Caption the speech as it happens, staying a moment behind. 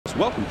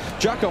welcome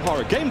Jack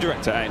O'Hara, Game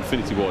Director at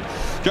Infinity Ward.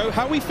 Joe,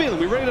 how are we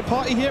feeling? We ready to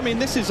party here? I mean,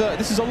 this is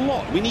a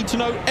lot. We need to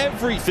know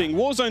everything.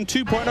 Warzone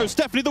 2.0,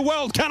 Stephanie, the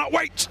world cannot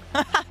wait!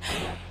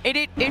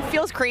 It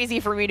feels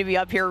crazy for me to be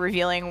up here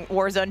revealing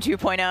Warzone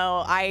 2.0.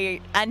 I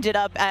ended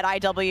up at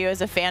IW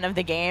as a fan of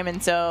the game,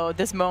 and so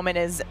this moment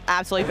is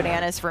absolutely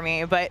bananas for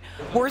me. But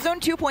Warzone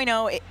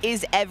 2.0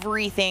 is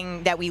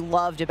everything that we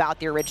loved about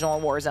the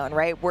original Warzone,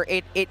 right? Where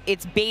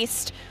it's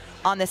based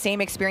on the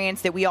same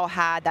experience that we all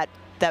had, that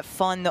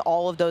fun,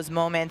 all of those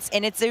moments,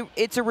 and it's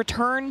a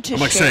return to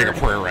shared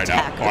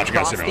tech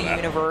across the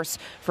universe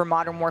for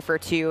Modern Warfare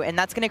 2, and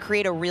that's going to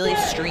create a really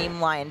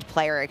streamlined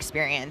player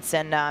experience.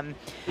 And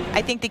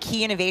I think the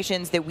key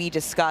innovations that we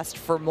discussed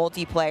for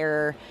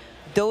multiplayer,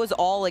 those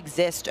all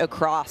exist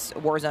across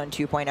Warzone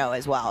 2.0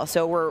 as well.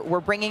 So we're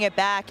bringing it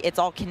back. It's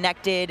all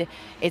connected.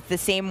 It's the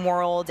same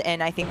world,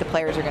 and I think the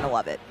players are going to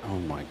love it. Oh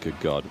my good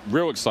God.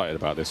 Real excited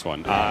about this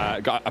one.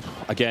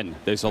 Again,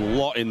 there's a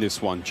lot in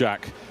this one,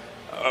 Jack.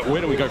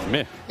 Where do we go from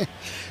here?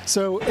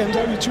 So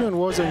MW2 and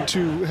Warzone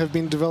 2 have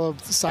been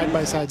developed side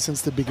by side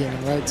since the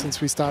beginning, right?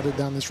 Since we started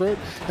down this road,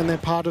 and they're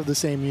part of the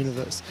same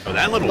universe. Oh,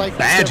 that little like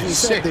badge is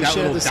sick. They that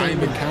share little the same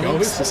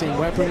mechanics, the same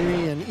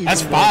weaponry, and even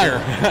that's fire.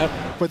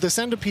 But the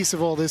centerpiece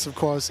of all this, of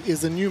course,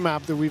 is the new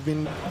map that we've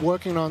been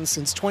working on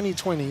since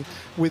 2020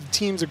 with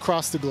teams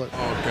across the globe.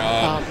 Oh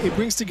God! It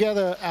brings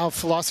together our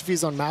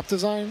philosophies on map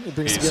design. It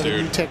brings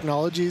together new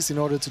technologies in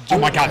order to do. Oh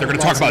my God! They're going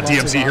to talk about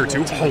DMZ here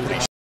too. Holy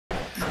shit.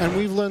 And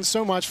we've learned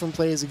so much from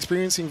players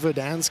experiencing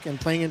Verdansk and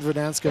playing in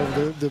Verdansk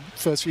over the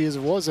first few years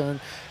of Warzone,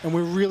 and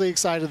we're really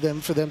excited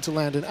for them to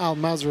land in Al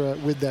Mazrah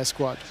with their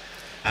squad.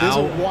 There's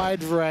a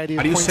wide variety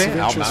of points of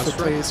interest for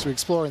players to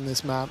explore in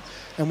this map,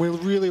 and we're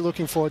really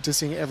looking forward to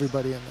seeing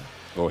everybody in there.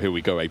 Well, here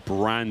we go, a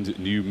brand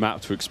new map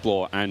to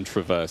explore and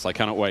traverse. I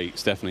cannot wait.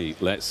 Stephanie,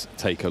 let's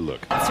take a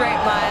look. That's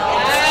right,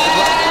 Miles.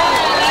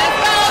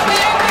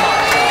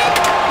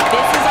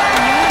 This is our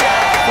new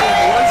map for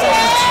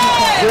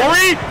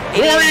Warzone 2.0.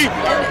 Really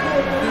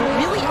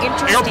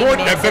interesting airport,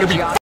 that better be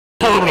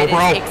terminal,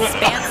 bro.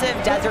 Expansive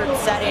desert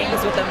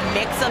settings with a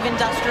mix of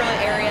industrial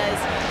areas,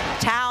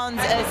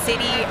 towns, a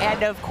city,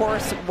 and of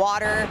course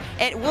water.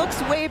 It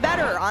looks way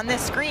better on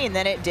this screen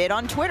than it did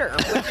on Twitter.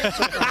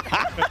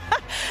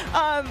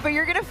 But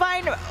you're gonna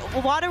find a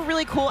lot of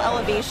really cool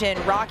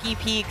elevation, rocky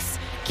peaks,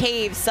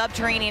 caves,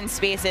 subterranean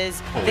spaces.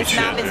 This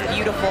map is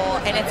beautiful,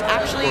 and it's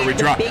actually the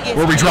biggest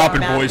map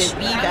that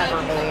we've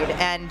ever made.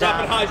 And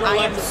I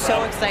am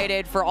so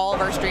excited for all of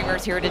our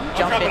streamers here to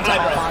jump into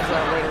Al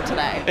Mazrah later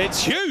today.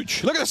 It's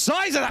huge. Look at the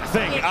size of that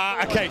thing.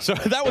 Okay, so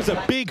that was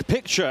a big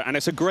picture, and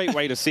it's a great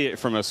way to see it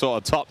from a sort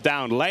of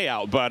top-down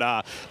layout.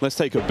 But let's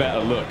take a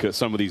better look at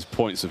some of these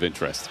points of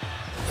interest.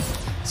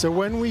 So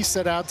when we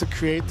set out to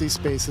create these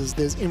spaces,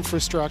 there's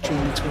infrastructure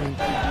in between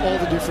all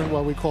the different,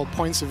 what we call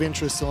points of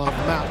interest along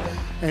the map.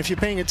 And if you're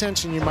paying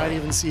attention, you might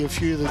even see a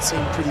few that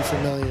seem pretty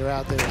familiar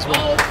out there as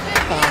well.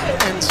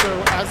 And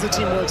so as the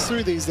team works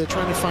through these, they're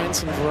trying to find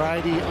some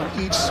variety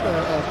on each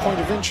point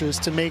of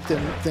interest to make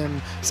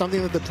them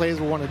something that the players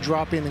will want to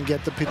drop in and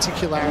get the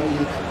particularity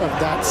of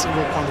that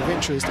single point of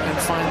interest and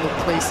find the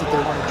place that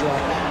they want to drop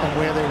and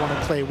where they want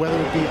to play, whether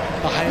it be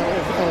a high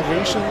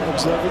elevation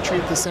observatory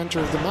at the center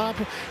of the map,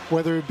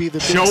 whether it be the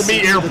big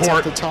city that's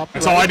at the top.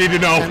 That's all I need to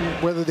know.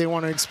 And whether they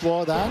want to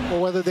explore that or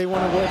whether they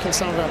want to work in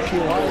some of our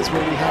POIs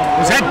where we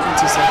have intersected.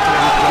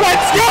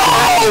 Let's go!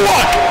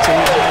 So in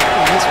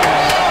this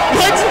one,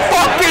 let's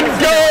fucking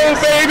go,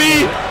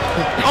 baby!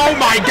 Oh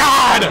my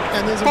God!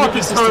 And there's a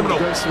fucking terminal.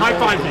 High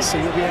five me. So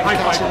you'll be able to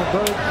catch on a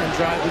boat and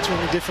drive between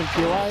the different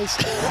POIs.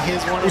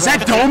 Here's one. Is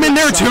that Dome in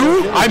there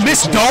too? I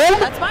missed Dome?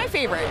 That's my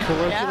favorite.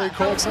 Colloquially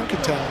called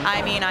Sunken Town.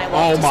 I mean, I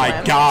love to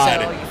swim,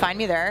 God. so you find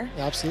me there.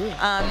 Absolutely.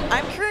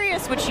 I'm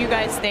curious what you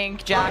guys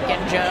think, Jack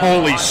and Joe.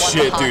 Holy on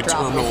shit, what the dude!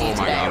 hot drop will be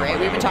today, right?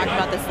 We've been talking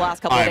about this the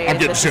last couple of days. I'm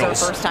getting this chills.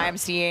 is our first time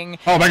seeing.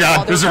 Oh my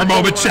God! This is our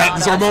moment, chat.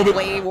 This is our moment.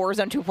 Play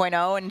Warzone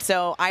 2.0, and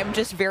so I'm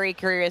just very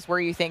curious where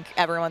you think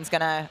everyone's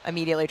gonna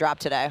immediately drop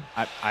today.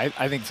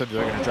 I think some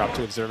people are going to drop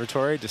to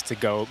Observatory just to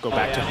go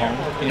back to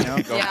home, you know?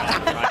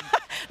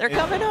 They're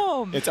coming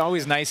home. It's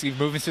always nice. You're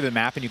moving through the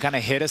map and you kind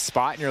of hit a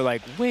spot and you're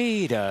like,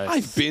 wait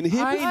I've been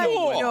here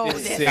before.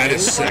 That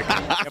is sick. You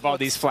have all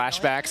these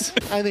flashbacks.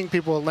 I think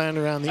people will land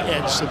around the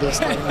edge to this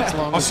thing as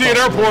long I'll see you at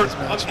airport.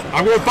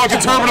 I'm going fucking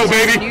terminal,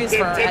 baby. News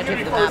for our edge of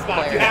the map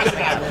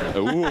players.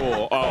 Ooh,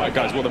 all right,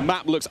 guys. Well, the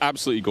map looks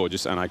absolutely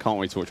gorgeous, and I can't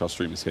wait to watch our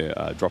streamers here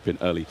drop in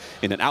early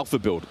in an alpha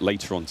build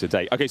later on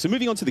today. Okay, so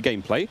moving on to the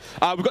gameplay.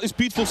 We've got this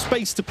beautiful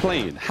space to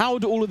play in. How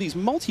do all of these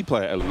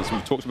multiplayer elements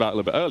we've talked about a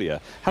little bit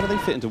earlier, how do they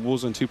fit into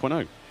Warzone 2.0?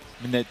 I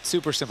mean, the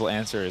super simple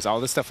answer is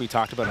all the stuff we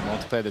talked about in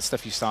multiplayer, the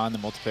stuff you saw in the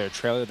multiplayer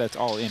trailer, that's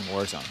all in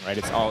Warzone, right?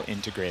 It's all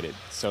integrated.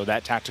 So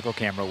that tactical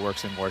camera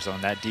works in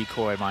Warzone, that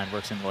decoy mine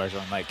works in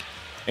Warzone. Like,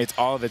 it's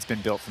all of it's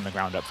been built from the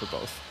ground up for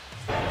both.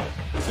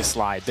 The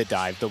slide, the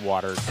dive, the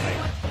water.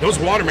 Like, those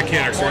water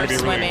mechanics are going to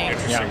be really swimming.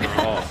 interesting.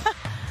 Yeah.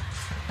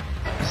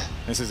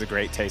 This is a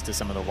great taste of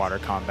some of the water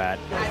combat.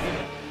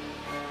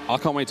 I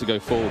can't wait to go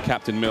full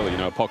Captain Miller, you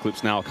know,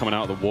 Apocalypse Now coming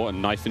out of the water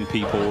and knifing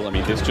people. I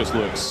mean, this just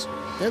looks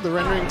Yeah, the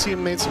rendering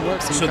team made some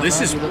work. So this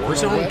is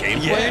Warzone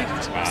gameplay?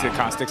 Yeah. Wow. See the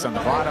caustics on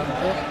the bottom.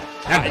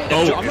 I'm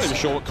not even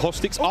sure what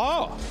caustics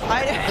are.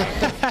 I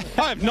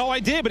have no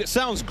idea, but it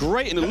sounds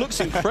great and it looks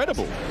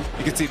incredible.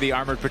 You can see the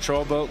armored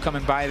patrol boat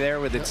coming by there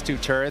with its 2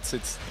 turrets.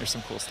 There's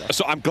some cool stuff.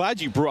 So I'm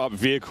glad you brought up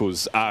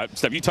vehicles.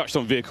 Steph, you touched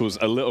on vehicles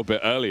a little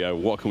bit earlier.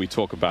 What can we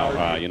talk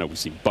about? You know, we've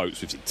seen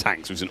boats, we've seen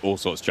tanks, we've seen all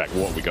sorts. Jack,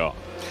 what have we got?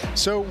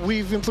 So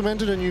we've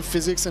implemented a new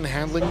physics and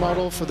handling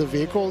model for the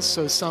vehicles.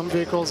 So some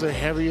vehicles are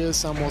heavier,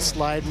 some will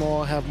slide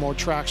more, have more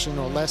traction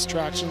or less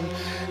traction.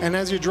 And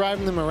as you're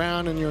driving them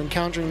around and you're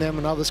encountering them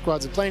and other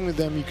squads are playing with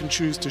them, you can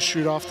choose to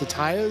shoot off the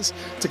tires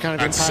to kind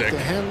of impact their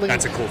handling.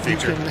 That's a cool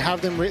feature. You can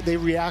have them, they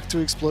react to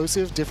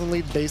explosive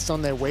differently based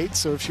on their weight.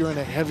 So if you're in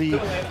a heavy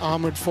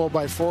armored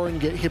 4x4 and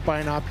get hit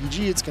by an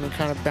RPG, it's going to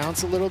kind of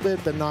bounce a little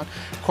bit, but not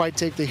quite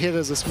take the hit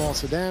as a small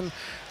sedan.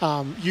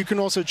 You can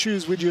also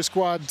choose with your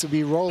squad to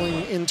be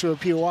rolling into a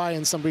POI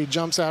and somebody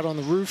jumps out on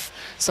the roof,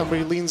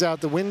 somebody leans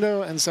out the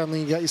window, and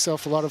suddenly you get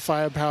yourself a lot of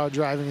firepower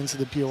driving into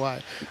the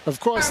POI. Of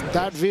course,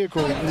 that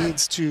vehicle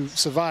needs to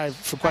survive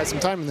for quite some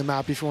time in the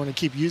map if you want to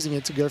keep using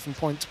it to go from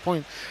point to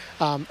point.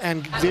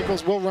 And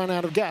vehicles will run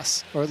out of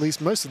gas, or at least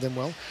most of them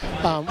will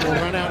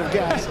run out of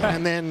gas,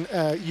 and then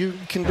you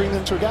can bring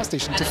them to a gas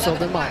station to fill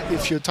them up.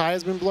 If your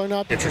tire's been blown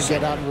up, you can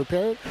get out and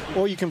repair it,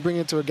 or you can bring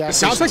it to a gas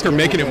station. Sounds like they're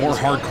making it more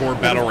hardcore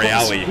battle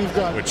royale. We've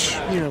got, which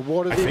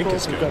water I think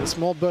vehicles. is We've good. got a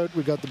small boat.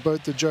 We've got the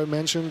boat that Joe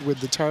mentioned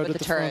with the turret at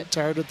the front,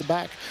 turret at the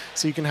back,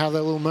 so you can have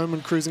that little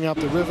moment cruising up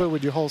the river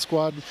with your whole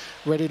squad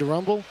ready to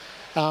rumble.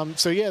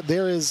 So yeah,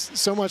 there is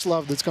so much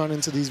love that's gone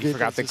into these vehicles.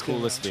 Forgot the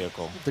coolest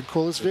vehicle. The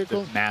coolest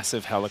vehicle? The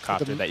massive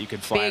helicopter that you can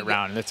fly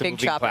around. And it's a moving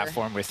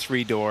platform with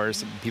 3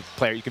 doors. And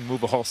you can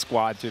move a whole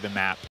squad through the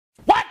map.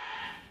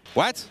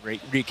 What?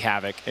 Wreak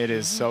havoc. It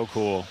is so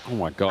cool. Oh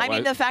my God. I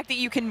mean, the fact that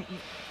you can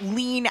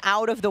lean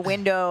out of the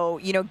window,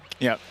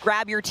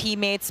 grab your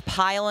teammates,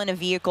 pile in a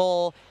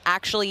vehicle,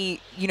 actually,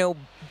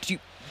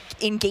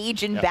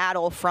 engage in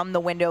battle from the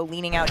window,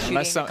 leaning out, shooting,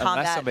 combat.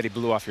 Unless somebody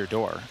blew off your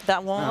door.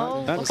 That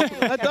won't.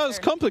 That does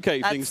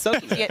complicate things,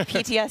 doesn't it?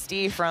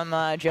 PTSD from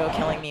Joe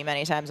killing me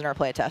many times in our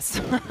playtest.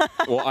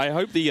 Well, I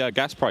hope the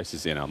gas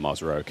prices in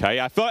Almaz are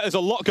okay. I feel like there's a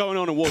lot going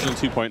on in Warzone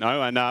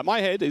 2.0, and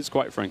my head is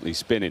quite frankly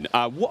spinning.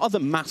 What other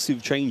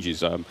massive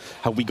changes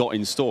have we got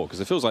in store? Because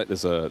it feels like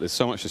there's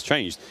so much that's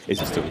changed.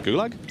 Is it still the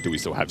Gulag? Do we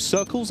still have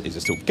circles? Is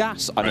it still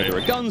gas? I know there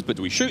are guns, but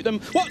do we shoot them?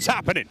 What's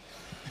happening?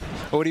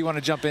 Well, what do you want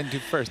to jump into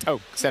first? Oh,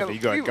 Stephanie,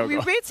 go ahead.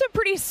 We've made some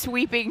pretty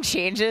sweeping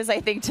changes,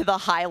 I think, to the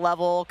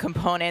high-level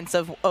components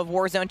of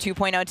Warzone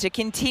 2.0 to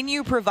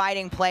continue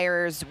providing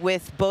players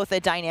with both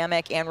a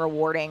dynamic and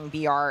rewarding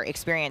VR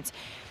experience.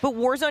 But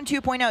Warzone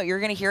 2.0, you're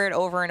going to hear it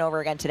over and over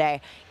again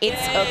today.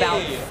 It's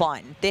about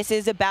fun. This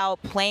is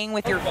about playing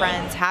with your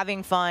friends,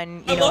 having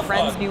fun,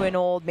 friends new and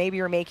old. Maybe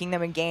you're making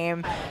them a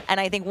game. And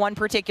I think one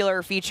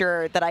particular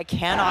feature that I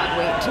cannot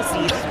wait to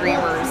see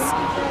streamers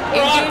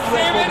engage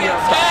with will be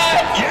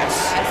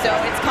Yes! So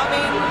it's coming.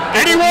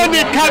 Anyone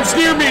that comes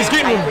near me is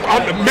getting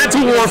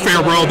mental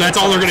warfare, bro. That's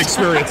all they're going to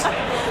experience.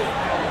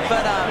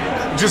 But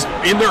just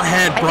in their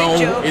head, bro.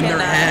 In their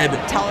head.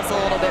 Tell us a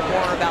little bit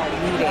more about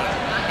looting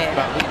in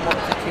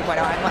Warzone 2.0.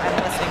 I'm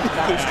listening to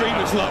that. The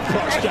streamers love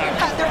Crush Jack.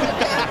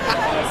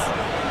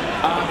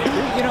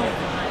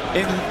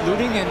 In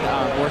looting in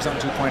Warzone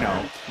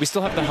 2.0, we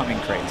still have the humming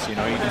crates. You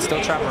can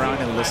still trap around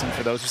and listen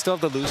for those. We still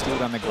have the loose loot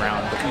on the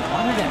ground, but we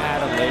wanted to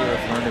add a layer of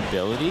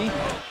learnability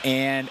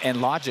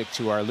and logic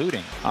to our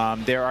looting.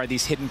 There are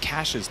these hidden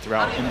caches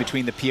throughout in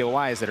between the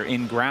POIs that are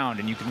in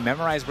ground, and you can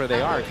memorize where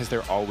they are because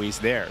they're always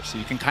there. So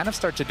you can kind of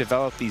start to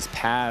develop these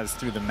paths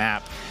through the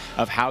map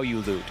of how you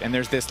loot. And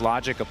there's this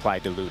logic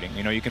applied to looting.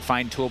 You can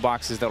find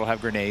toolboxes that'll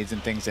have grenades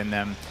and things in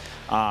them.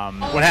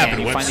 What happened?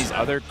 And you find these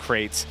other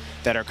crates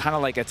that are kind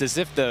of like, it's as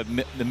if the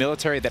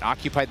military that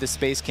occupied this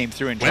space came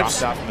through and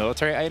dropped off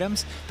military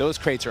items. Those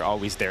crates are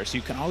always there, so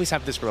you can always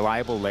have this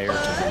reliable layer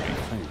to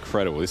looting.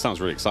 Incredible. This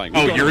sounds really exciting.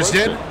 Oh, yours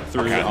did?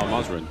 Through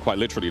Almaz, quite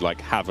literally,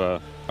 have a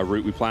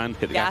route we plan,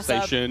 hit the gas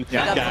station,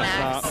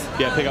 gas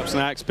up, pick up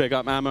snacks, pick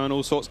up ammo and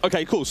all sorts.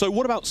 Okay, cool. So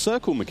what about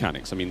circle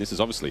mechanics? I mean, this is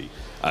obviously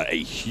a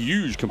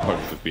huge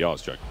component of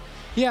BR's, Joe.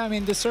 Yeah, I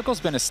mean, the circle's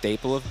been a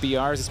staple of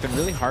BRs. It's been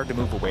really hard to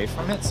move away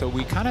from it, so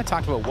we kind of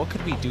talked about what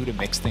could we do to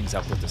mix things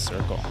up with the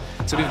circle.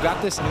 So we've got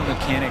this new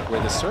mechanic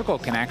where the circle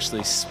can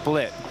actually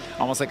split,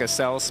 almost like a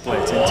cell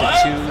splits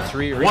into 2,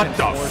 3, or even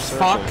 4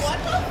 circles.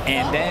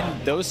 And then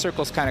those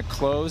circles kind of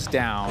close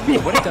down.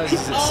 And what it does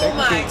is it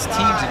segregates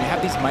teams, and you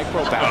have these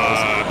micro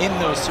battles in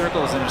those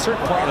circles. And at a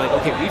certain point, you're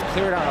like, okay, we've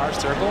cleared out our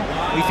circle.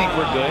 We think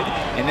we're good.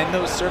 And then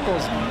those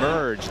circles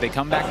merge. They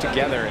come back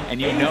together, and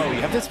you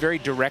have this very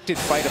directed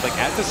fight of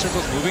as the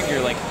circles moving,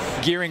 you're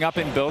gearing up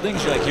in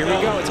buildings. You're like, here we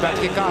go, it's about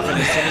to kick off, and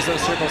as soon as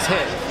those circles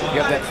hit, you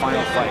have that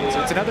final fight.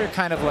 So it's another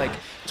kind of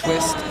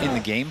twist in the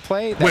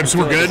gameplay. Webs,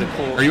 we're good.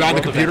 Cool Are you on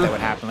the computer? That would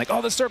happen.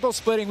 Oh, the circle's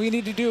splitting. We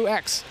need to do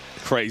X.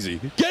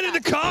 Crazy. Get in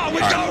the car.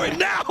 We're going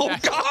now.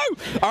 Go.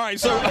 All right.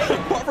 So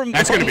apart from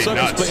that's going to be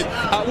nuts. Split,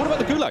 what about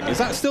the Gulag? Is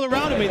that still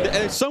around? I mean,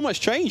 there's so much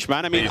change,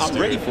 man. I mean, I'm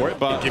ready for it,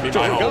 but give me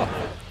my home.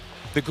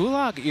 The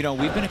Gulag, you know,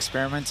 we've been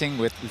experimenting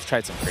with, we've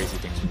tried some crazy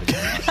things with the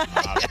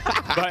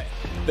Gulag.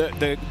 But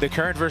the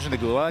current version of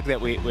the Gulag that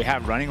we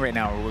have running right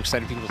now, where we're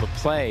excited people to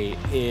play,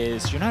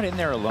 is you're not in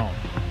there alone.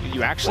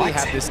 You actually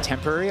have this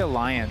temporary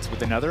alliance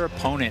with another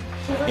opponent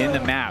in the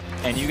map,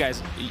 and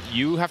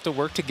you have to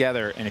work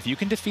together, and if you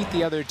can defeat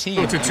the other team,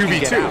 it's a you can 2v2.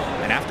 get out.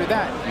 And after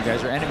that, you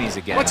guys are enemies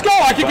again. Let's go!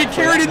 I can get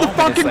carried in the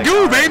fucking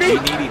goo, baby! We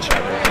need each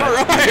other. All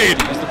right!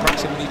 Use the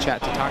proximity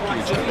chat to talk to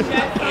each other.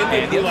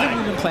 And the other thing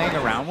we've been playing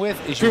around with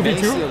is you may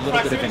see a little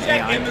bit of an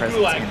AI presence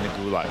in the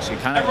Gulag. So you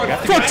kind of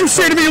have to... What you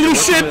say to me, you little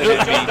shit? There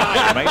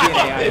might be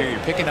an AI here. You're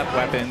picking up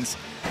weapons.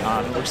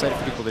 We're excited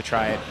for people to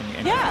try it.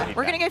 Yeah,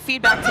 we're going to get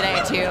feedback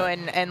today, too.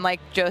 And like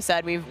Joe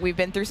said, we've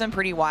been through some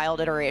pretty wild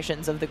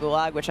iterations of the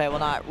Gulag, which I will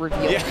not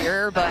reveal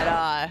here,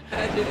 but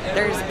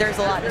there's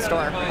a lot in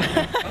store.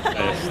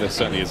 Yes, there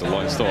certainly is a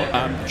lot in store.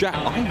 Jack,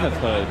 I have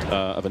heard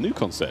of a new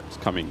concept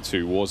coming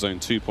to Warzone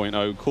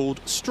 2.0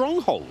 called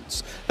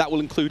Strongholds. That will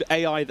include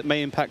AI that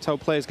may impact how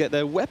players get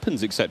their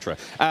weapons, etc.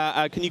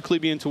 Can you clue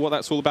me into what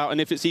that's all about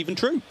and if it's even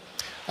true?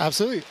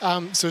 Absolutely.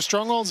 So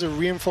strongholds are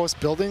reinforced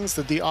buildings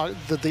that the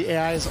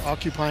AI is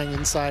occupying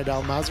inside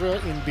Al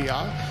Mazrah in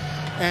BR.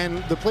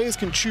 And the players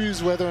can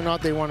choose whether or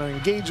not they want to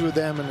engage with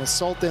them and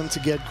assault them to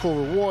get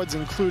cool rewards,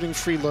 including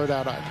free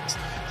loadout items,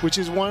 which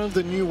is one of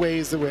the new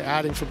ways that we're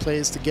adding for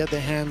players to get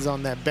their hands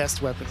on their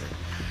best weaponry.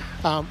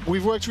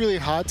 We've worked really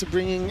hard to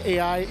bringing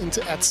AI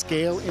at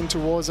scale into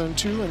Warzone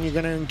 2, and you're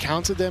going to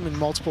encounter them in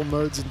multiple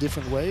modes in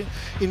different ways.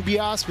 In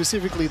BR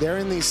specifically, they're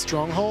in these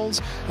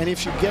strongholds, and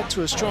if you get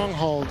to a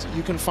stronghold,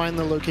 you can find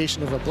the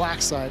location of a black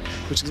site,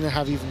 which is going to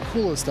have even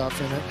cooler stuff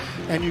in it,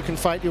 and you can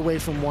fight your way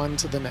from one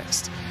to the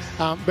next.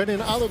 But in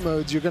other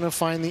modes, you're going to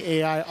find the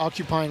AI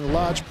occupying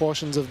large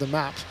portions of the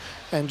map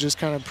and just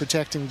kind of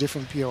protecting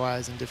different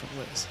POIs in different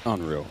ways.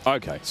 Unreal.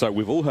 Okay, so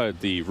we've all heard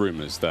the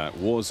rumors that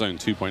Warzone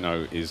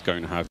 2.0 is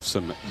going to have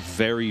some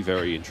very,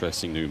 very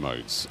interesting new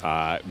modes.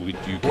 Would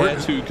you care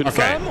to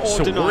confirm or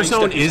so deny?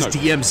 Warzone is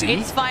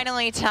DMZ? It's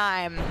finally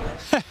time.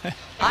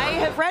 I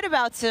have read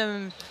about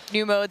some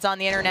new modes on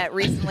the internet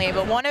recently,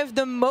 but one of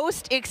the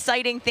most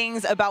exciting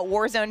things about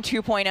Warzone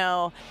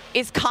 2.0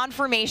 is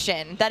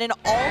confirmation that an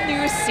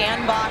all-new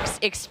sandbox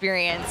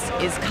experience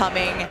is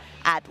coming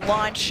at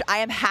launch. I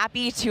am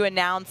happy to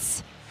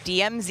announce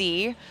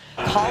DMZ,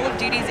 Call of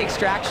Duty's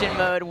extraction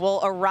mode, will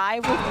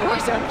arrive with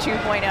Warzone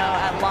 2.0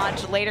 at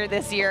launch later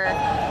this year.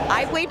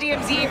 I played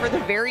DMZ for the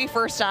very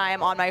first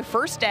time on my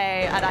first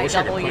day at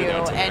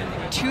IW,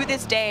 and to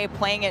this day,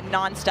 playing it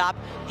nonstop,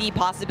 the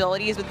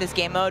possibilities with this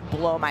game mode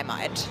blow my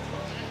mind.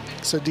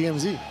 So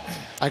DMZ.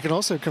 I can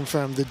also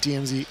confirm that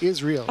DMZ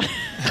is real.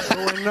 But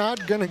we're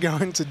not going to go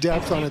into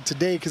depth on it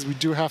today because we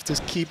do have to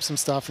keep some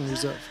stuff in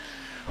reserve.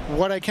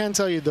 What I can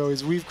tell you, though,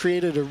 is we've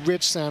created a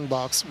rich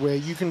sandbox where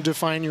you can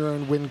define your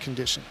own win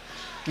condition.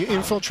 You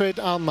infiltrate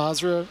Al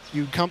Mazrah,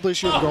 you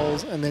accomplish your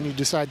goals, and then you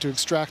decide to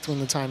extract when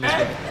the time is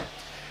right.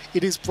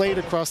 It is played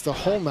across the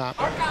whole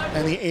map,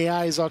 and the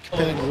AI is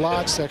occupying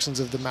large sections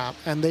of the map,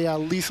 and they are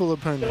lethal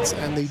opponents,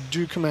 and they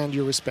do command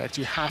your respect.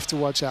 You have to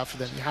watch out for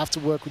them. You have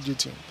to work with your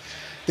team.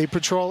 They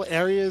patrol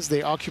areas,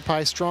 they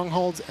occupy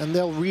strongholds, and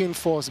they'll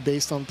reinforce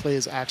based on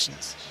players'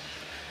 actions.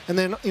 And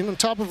then on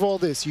top of all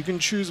this, you can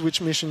choose which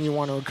mission you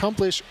want to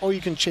accomplish, or you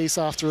can chase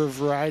after a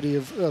variety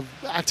of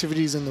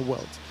activities in the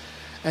world.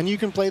 And you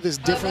can play this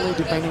differently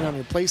depending on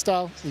your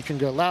playstyle. You can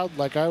go loud,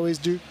 like I always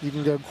do. You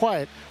can go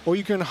quiet, or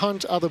you can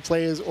hunt other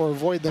players or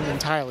avoid them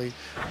entirely.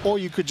 Or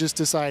you could just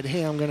decide,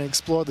 hey, I'm going to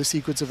explore the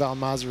secrets of Al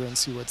Mazrah and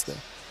see what's there.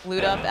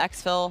 Loot up,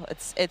 exfil.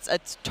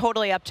 It's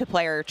totally up to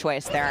player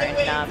choice there.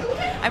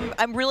 And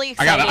I'm really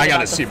excited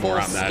about the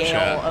full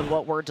scale of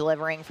what we're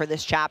delivering for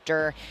this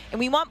chapter. And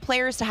we want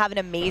players to have an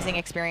amazing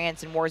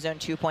experience in Warzone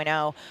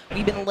 2.0.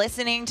 We've been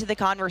listening to the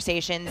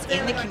conversations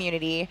in the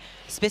community,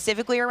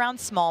 specifically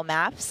around small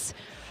maps,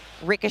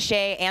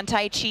 Ricochet,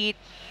 anti-cheat,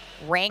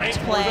 ranked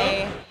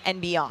play, and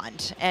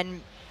beyond.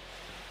 And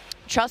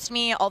trust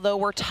me, although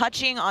we're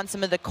touching on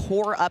some of the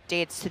core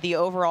updates to the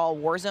overall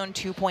Warzone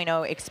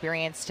 2.0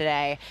 experience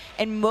today,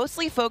 and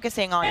mostly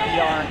focusing on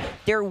VR,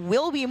 there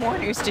will be more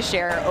news to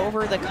share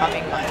over the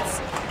coming months.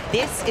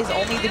 This is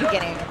only the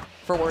beginning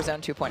for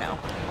Warzone 2.0.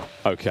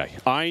 Okay,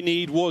 I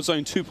need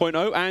Warzone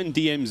 2.0 and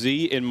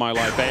DMZ in my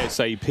life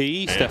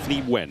ASAP.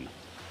 Stephanie, when?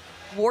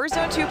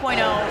 Warzone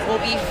 2.0 will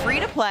be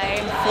free to play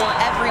for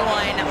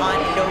everyone on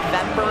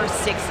November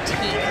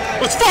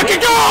 16th. Let's fucking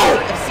go!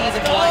 Of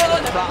Season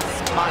 1 across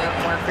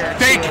Modern Warfare 2.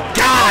 Thank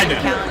God!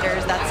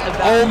 Calendars, that's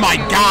about oh my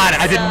God,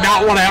 I did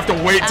not want to have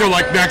to wait till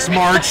like next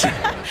March.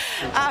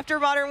 After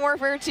Modern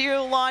Warfare 2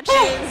 launches,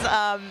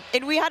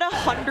 and we had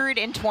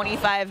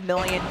 125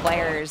 million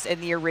players in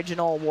the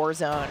original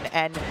Warzone,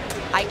 and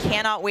I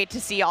cannot wait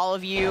to see all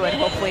of you and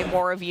hopefully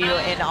more of you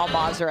in Al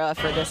Mazrah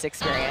for this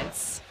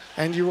experience.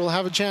 And you will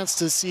have a chance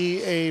to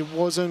see a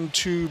Warzone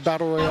 2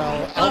 Battle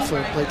Royale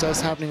Alpha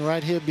playtest happening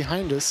right here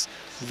behind us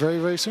very,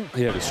 very soon.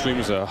 Yeah, the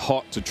streamers are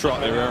hot to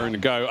trot. They're raring to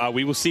go.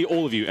 We will see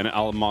all of you in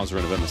Al Mazrah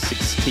on November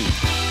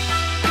 16th.